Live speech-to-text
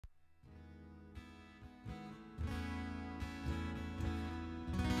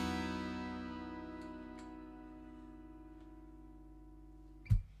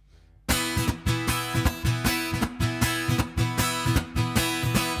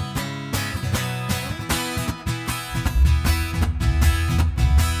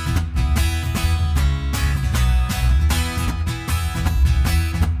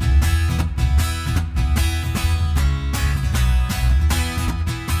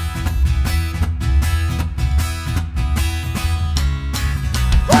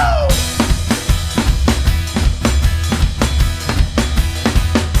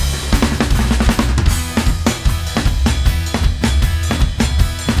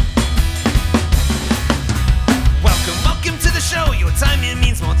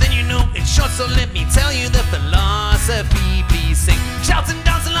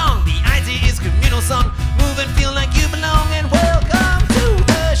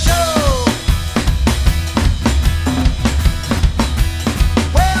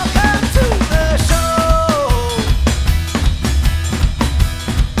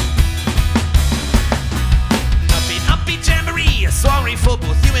story for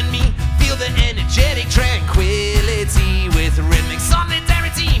both you and me. Feel the energetic tranquility with rhythmic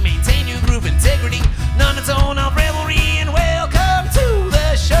solidarity. Maintain your groove integrity, none at all of revelry. And welcome to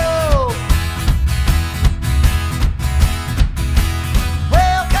the show.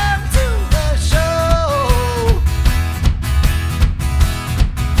 Welcome to the show.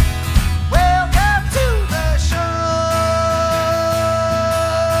 Welcome to the show.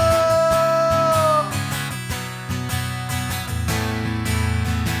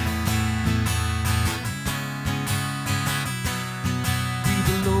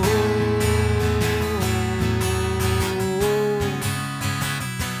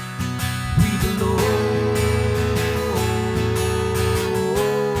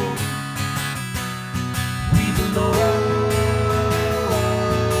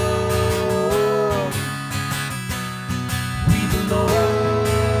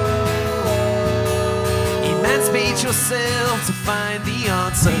 Emancipate yourself to find the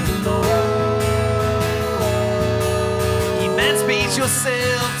answer. Emancipate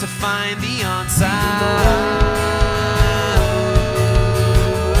yourself to find the answer.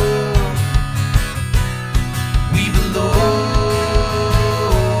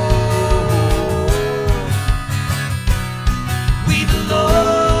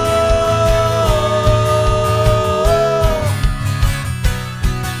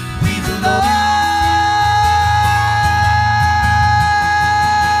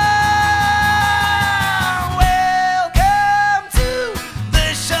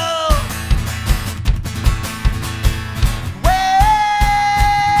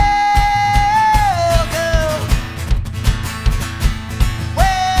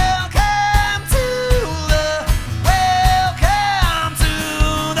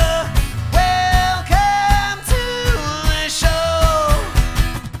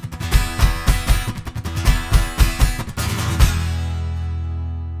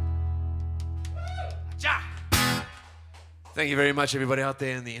 Thank you very much, everybody out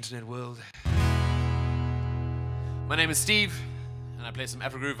there in the internet world. My name is Steve, and I play some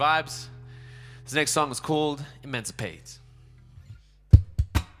Afro groove vibes. This next song is called Emancipate.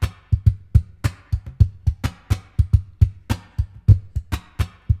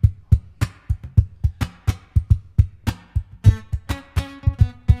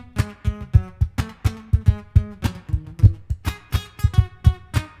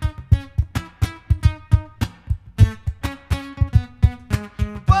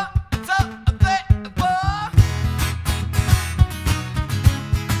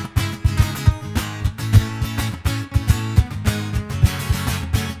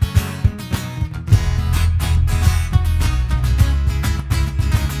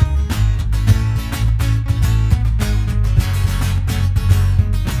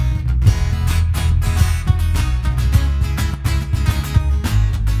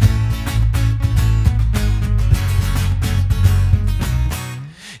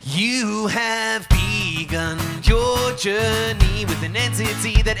 Journey with an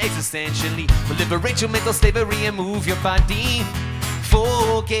entity that existentially will liberate your mental slavery and move your body.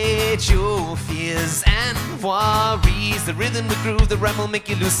 Forget your fears and worries. The rhythm, the groove, the rhyme will make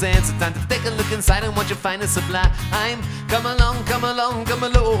you lose sense. It's time to take a look inside and what you find is sublime. Come along, come along, come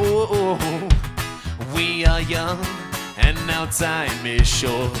along. We are young and now time is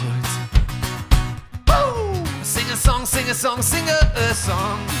short. Woo! Sing a song, sing a song, sing a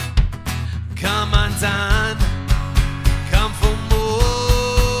song. Come on down. Come for more.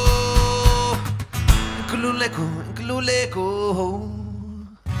 Nkululeko, nkululeko.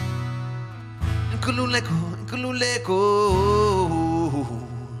 Nkululeko, nkululeko.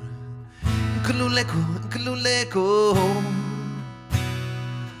 Nkululeko, nkululeko.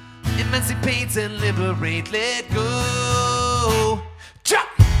 Emancipate and liberate, let go. Chop!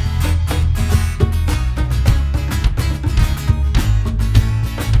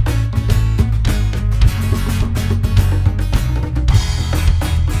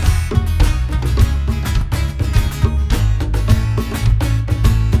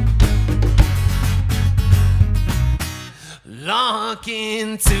 Lock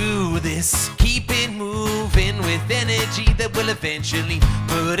into this, keep it moving with energy that will eventually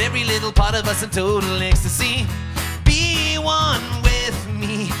put every little part of us in total ecstasy. Be one with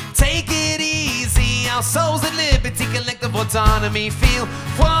me, take it easy. Our souls at liberty, collective autonomy. Feel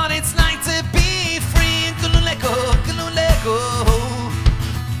what it's like to be free. Nkululeko, nkululeko.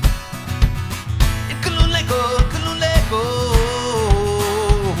 Nkululeko, nkululeko.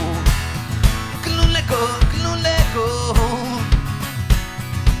 Nkululeko, nkululeko.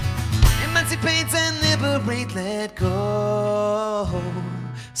 Emancipate and liberate, let go.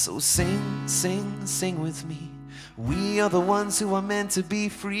 So sing, sing, sing with me. We are the ones who are meant to be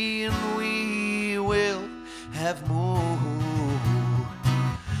free, and we will have more.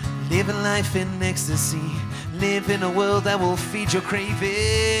 Living life in ecstasy, live in a world that will feed your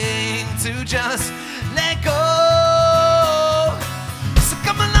craving to just let go. So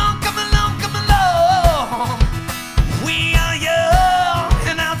come along, come along, come along. We are young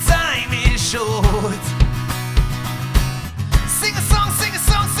and our time is short. Sing a song, sing a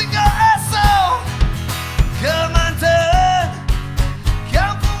song, sing a song. Come on, turn,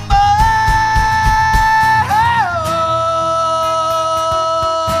 come for more.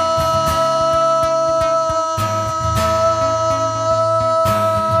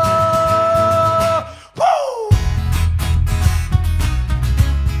 Woo!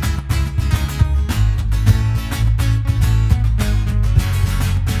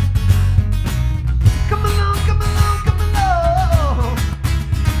 Come along, come along, come along.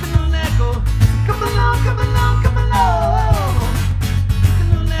 Come on, let go. Come along, come along, come along.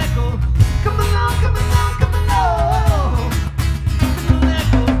 Come on, let go. Come along, come along, come along. Come on, let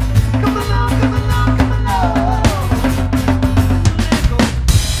go. Come along, come along, come along. Let go.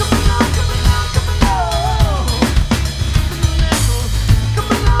 Come along, come along, come along. Let go. Come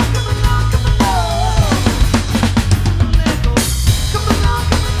along, come along, come along. Let go. Come along,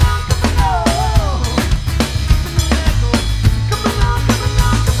 come along, come along. Let go. Come along, come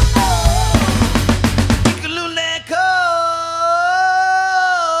along, come along. Umculo, let go.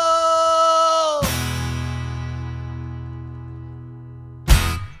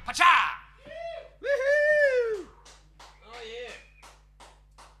 Pacha! Woohoo! Oh yeah.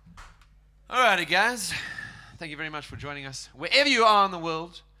 Alrighty, guys. Thank you very much for joining us. Wherever you are in the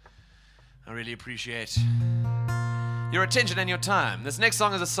world, I really appreciate your attention and your time. This next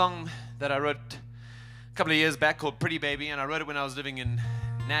song is a song that I wrote a couple of years back called Pretty Baby, and I wrote it when I was living in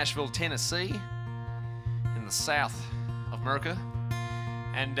Nashville, Tennessee, in the south of America.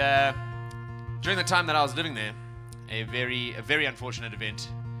 And during the time that I was living there, a very unfortunate event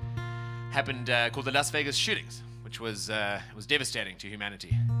happened called the Las Vegas shootings, which was devastating to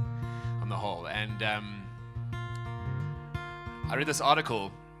humanity on the whole. And I read this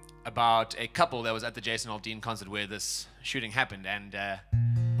article about a couple that was at the Jason Aldean concert where this shooting happened, and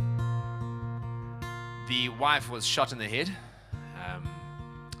the wife was shot in the head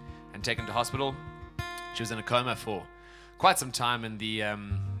and taken to hospital. She was in a coma for quite some time, and the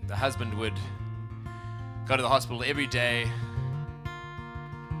husband would go to the hospital every day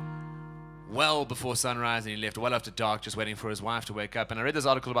well before sunrise, and he left well after dark just waiting for his wife to wake up. And I read this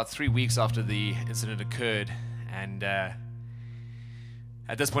article about 3 weeks after the incident occurred, and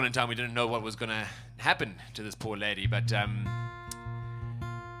at this point in time we didn't know what was going to happen to this poor lady, but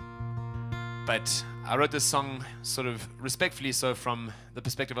I wrote this song sort of respectfully so from the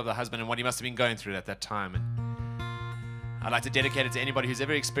perspective of the husband and what he must have been going through at that time. And I'd like to dedicate it to anybody who's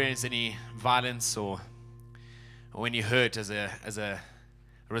ever experienced any violence or any hurt as a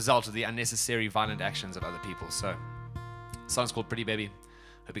result of the unnecessary violent actions of other people. So the song's called Pretty Baby.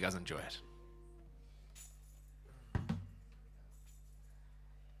 Hope you guys enjoy it.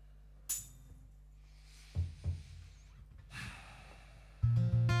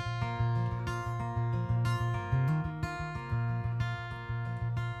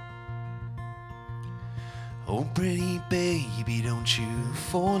 Oh, pretty baby, don't you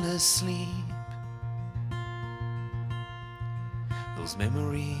fall asleep. Those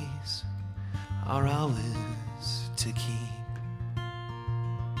memories are ours to keep.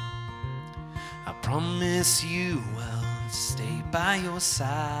 I promise you I'll stay by your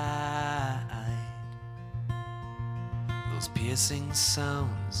side. Those piercing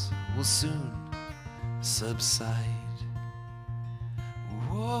sounds will soon subside.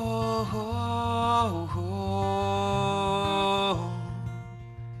 Whoa, whoa, whoa,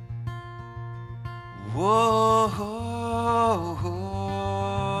 whoa, whoa.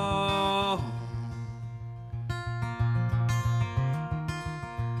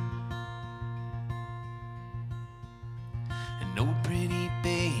 And no, pretty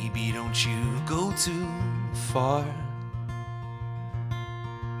baby, don't you go too far.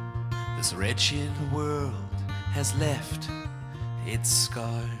 This wretched world has left its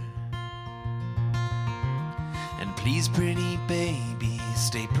scar. And please, pretty baby,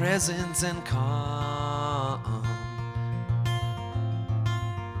 stay present and calm.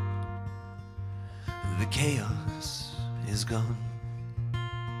 The chaos is gone.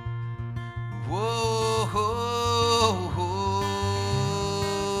 Whoa, whoa, whoa,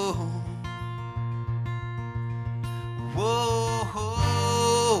 whoa,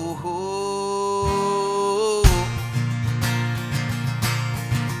 whoa, whoa.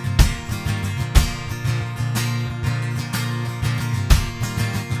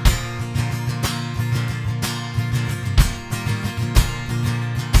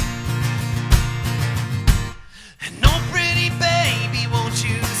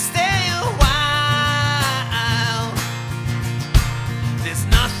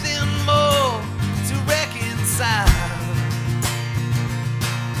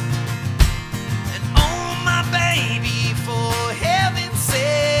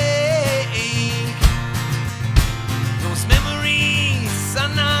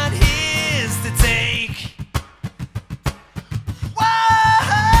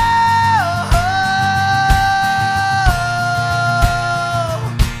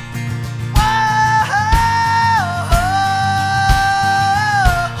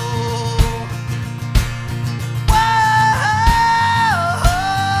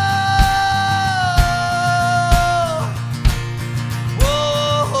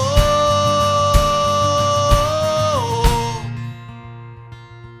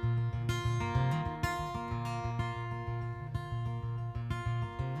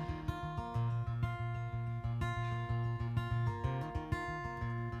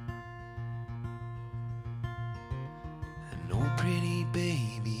 No, pretty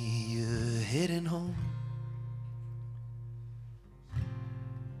baby, you're heading home.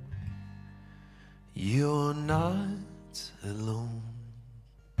 You're not alone.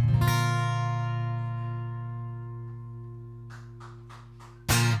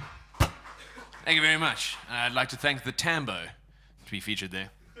 Thank you very much. I'd like to thank the Tambo to be featured there.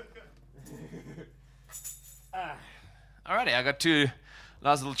 Alrighty, I got two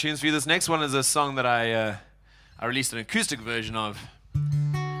last little tunes for you. This next one is a song that I released an acoustic version of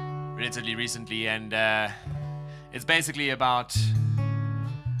relatively recently, and it's basically about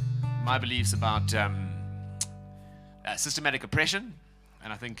my beliefs about systematic oppression,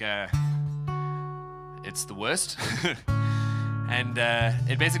 and I think it's the worst. And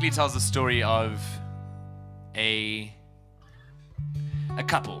it basically tells the story of a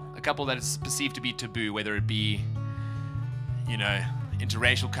couple that is perceived to be taboo, whether it be, you know,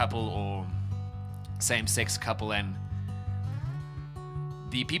 interracial couple or same-sex couple, and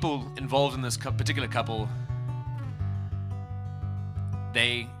the people involved in this particular couple,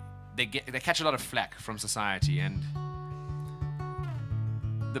 they catch a lot of flack from society, and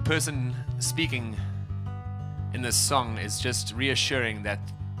the person speaking in this song is just reassuring that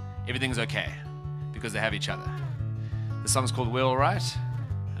everything's okay because they have each other. The song's called We're Alright,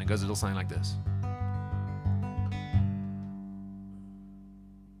 and it goes a little something like this.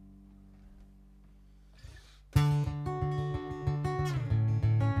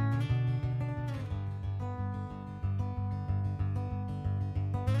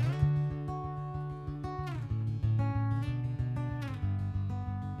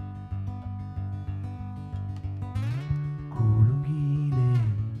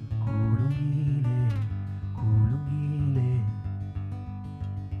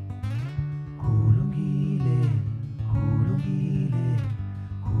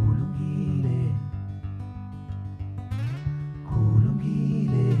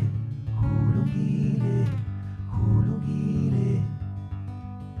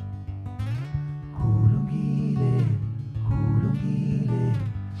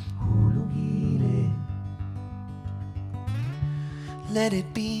 Let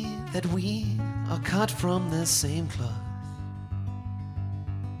it be that we are cut from the same cloth,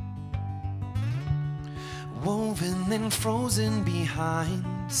 woven and frozen behind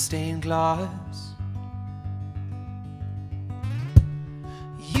stained glass.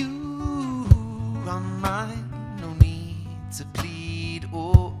 You are mine, no need to plead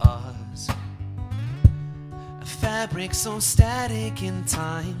or ask. A fabric so static in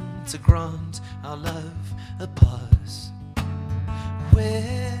time to grant our love a pause.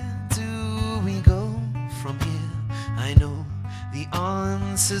 Where do we go from here? I know the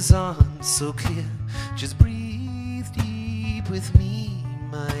answers aren't so clear. Just breathe deep with me,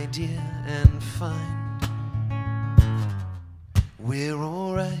 my dear, and find we're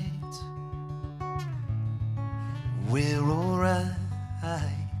alright. We're alright.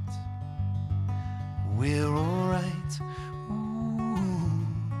 We're alright. Ooh,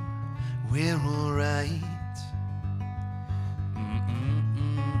 we're alright.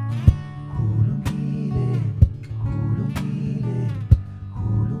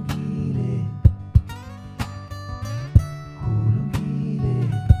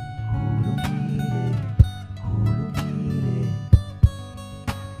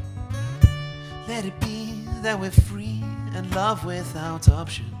 Let it be that we're free and love without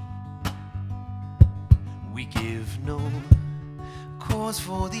option. We give no cause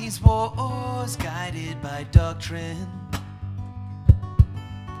for these wars, guided by doctrine.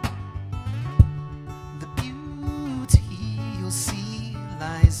 The beauty you'll see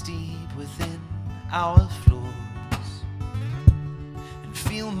lies deep within our floors. And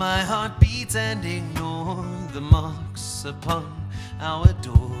feel my heart beat and ignore the marks upon our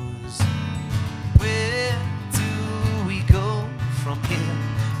doors. Where do we go from here?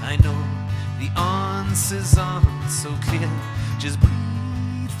 I know the answers aren't so clear. Just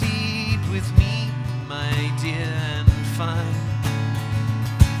breathe deep with me, my dear, and find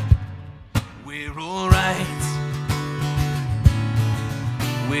we're alright.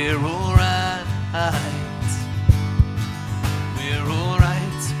 We're alright. We're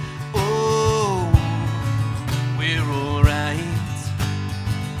alright. Oh, we're alright.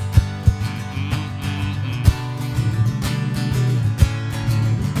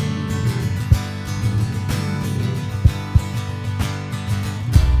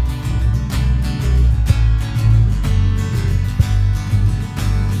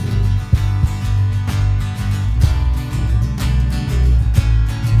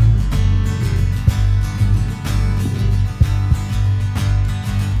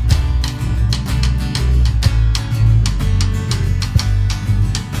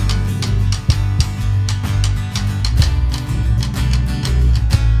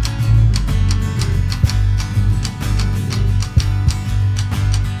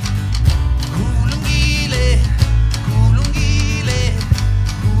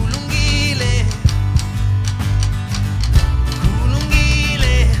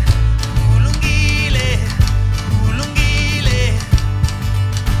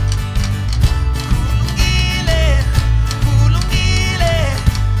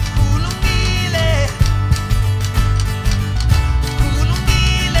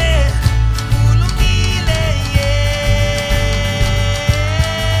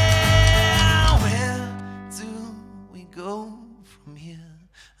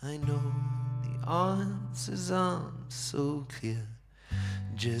 I know the answers aren't so clear.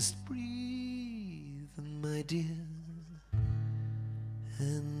 Just breathe, my dear,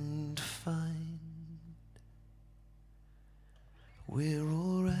 and find we're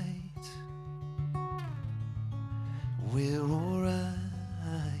all right. We're all right.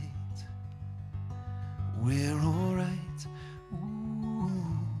 We're all right. Ooh,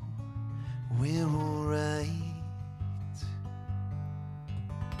 we're all right.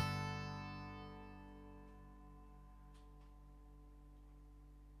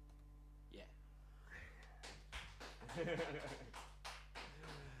 Yeah.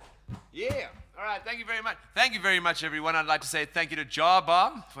 Yeah. All right. Thank you very much. Thank you very much, everyone. I'd like to say thank you to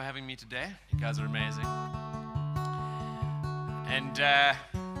Jarr for having me today. You guys are amazing. And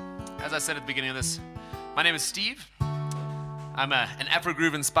as I said at the beginning of this, my name is Steve. I'm an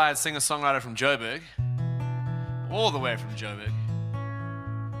Afro-groove-inspired singer-songwriter from Joburg, all the way from Joburg.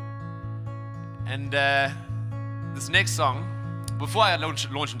 And this next song, before I launch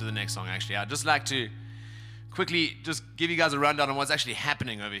into the next song, actually, I'd just like to quickly just give you guys a rundown on what's actually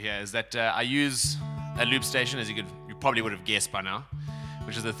happening over here. Is that I use a loop station, as you probably would have guessed by now,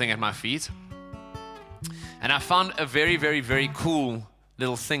 which is the thing at my feet. And I found a very, very, very cool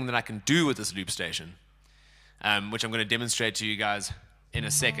little thing that I can do with this loop station, which I'm going to demonstrate to you guys in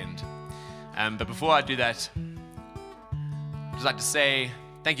a second. But before I do that, I'd just like to say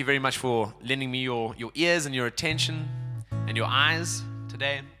thank you very much for lending me your ears and your attention and your eyes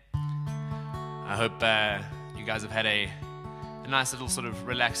today. I hope you guys have had a nice little sort of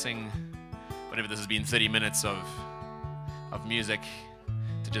relaxing, whatever this has been, 30 minutes of music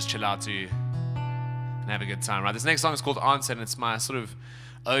to just chill out to and have a good time, right? This next song is called Answer, and it's my sort of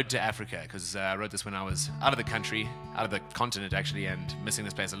ode to Africa, because I wrote this when I was out of the country, out of the continent actually, and missing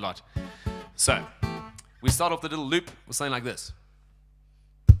this place a lot. So, we start off the little loop with something like this.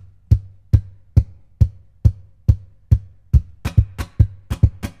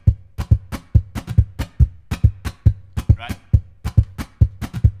 Right?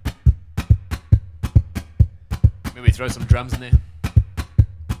 Maybe throw some drums in there.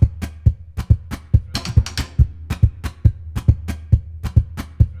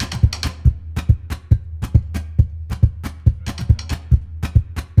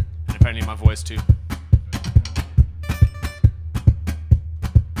 My voice too.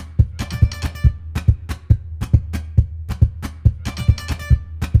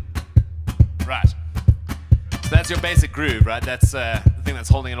 Right. So that's your basic groove, right? That's the thing that's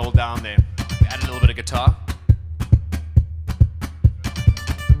holding it all down there. Add a little bit of guitar.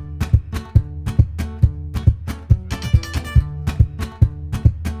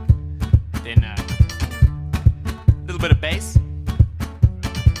 Then a little bit of bass.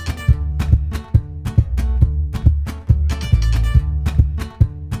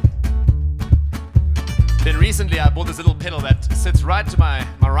 Then recently I bought this little pedal that sits right to my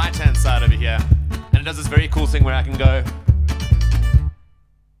right hand side over here, and it does this very cool thing where I can go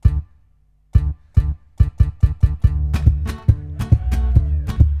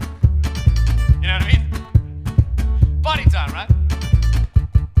you know what I mean? Party time, right?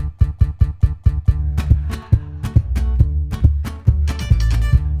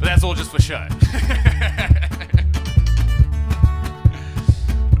 But that's all just for show.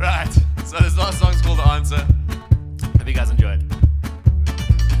 Right. So this last song's called Answer. Hope you guys enjoy it.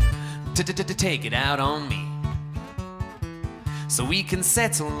 Take it out on me, so we can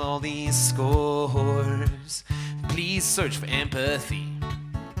settle all these scores. Please search for empathy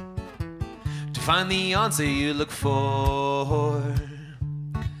to find the answer you look for,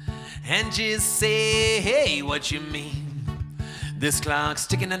 and just say, hey, what you mean? This clock's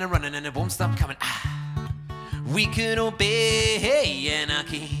ticking and running and it won't stop coming. We could obey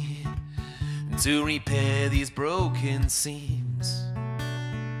anarchy to repair these broken seams.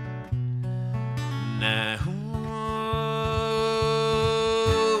 Now,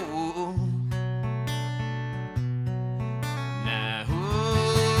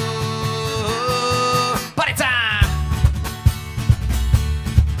 party time!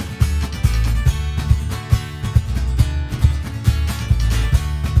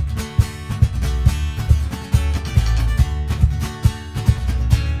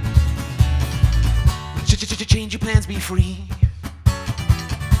 Change your plans, be free.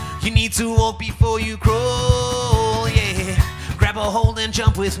 You need to walk before you crawl, yeah. Grab a hold and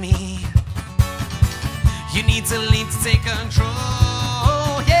jump with me. You need to lead to take control,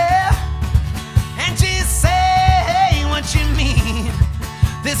 yeah. And just say what you mean.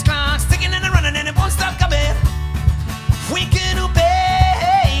 This clock's ticking and running and it won't stop coming. We can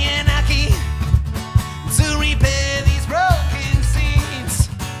obey anarchy to repair these broken seams.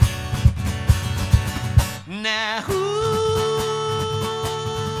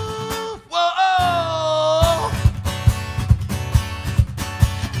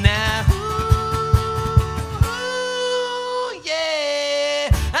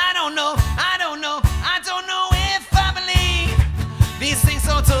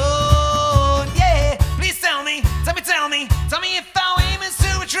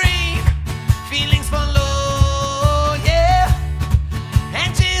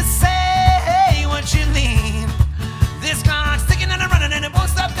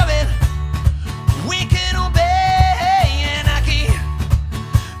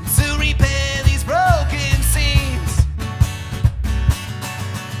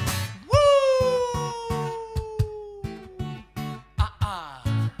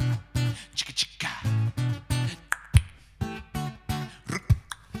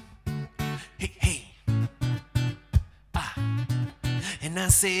 And I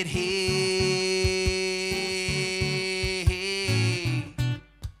said, hey, hey.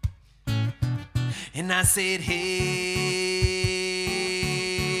 And I said, hey,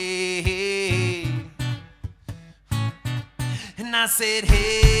 hey. And I said,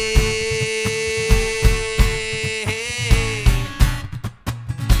 hey, hey.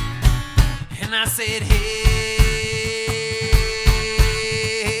 And I said, hey.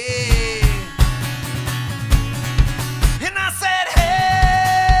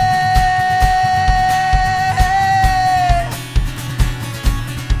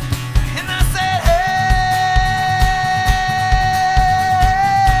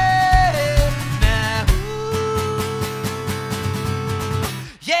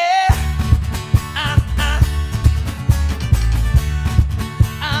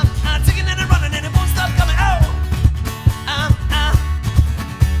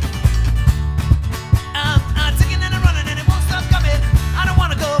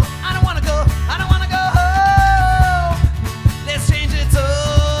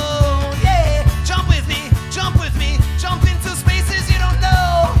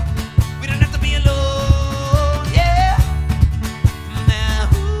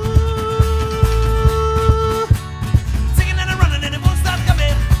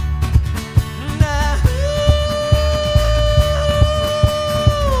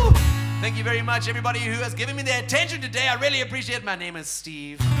 Everybody who has given me their attention today, I really appreciate it. My name is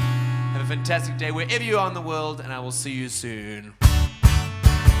Steve. Have a fantastic day wherever you are in the world, and I will see you soon.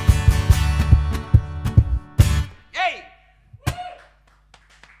 Yay!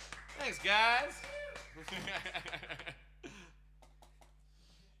 Thanks, guys.